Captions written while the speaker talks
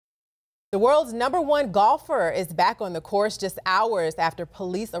The world's #1 golfer is back on the course just hours after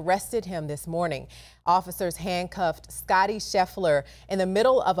police arrested him this morning. Officers handcuffed Scottie Scheffler in the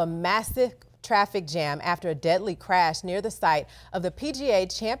middle of a massive traffic jam after a deadly crash near the site of the PGA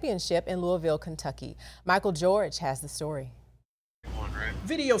Championship in Louisville, Kentucky. Michael George has the story.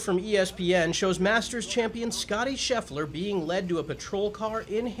 Video from ESPN shows Masters champion Scottie Scheffler being led to a patrol car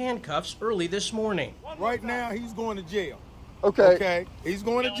in handcuffs early this morning. Right now, he's going to jail. Okay. He's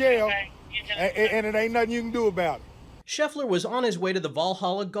going to jail, and it ain't nothing you can do about it. Scheffler was on his way to the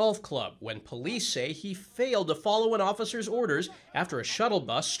Valhalla Golf Club when police say he failed to follow an officer's orders after a shuttle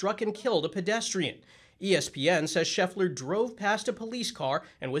bus struck and killed a pedestrian. ESPN says Scheffler drove past a police car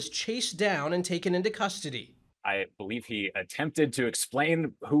and was chased down and taken into custody. I believe he attempted to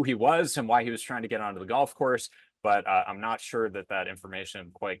explain who he was and why he was trying to get onto the golf course, but I'm not sure that information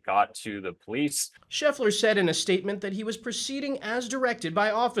quite got to the police. Scheffler said in a statement that he was proceeding as directed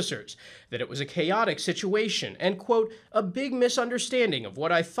by officers, that it was a chaotic situation and, quote, a big misunderstanding of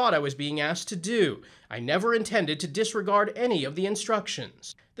what I thought I was being asked to do. I never intended to disregard any of the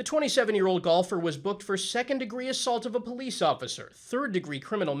instructions. The 27-year-old golfer was booked for second-degree assault of a police officer, third-degree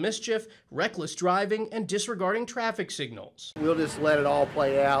criminal mischief, reckless driving, and disregarding traffic signals. We'll just let it all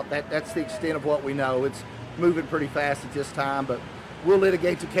play out. That's the extent of what we know. It's moving pretty fast at this time, but we'll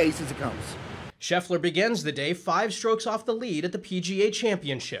litigate the case as it comes. Scheffler begins the day 5 strokes off the lead at the PGA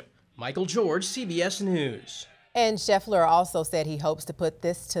Championship. Michael George, CBS News. And Scheffler also said he hopes to put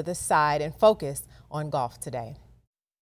this to the side and focus on golf today.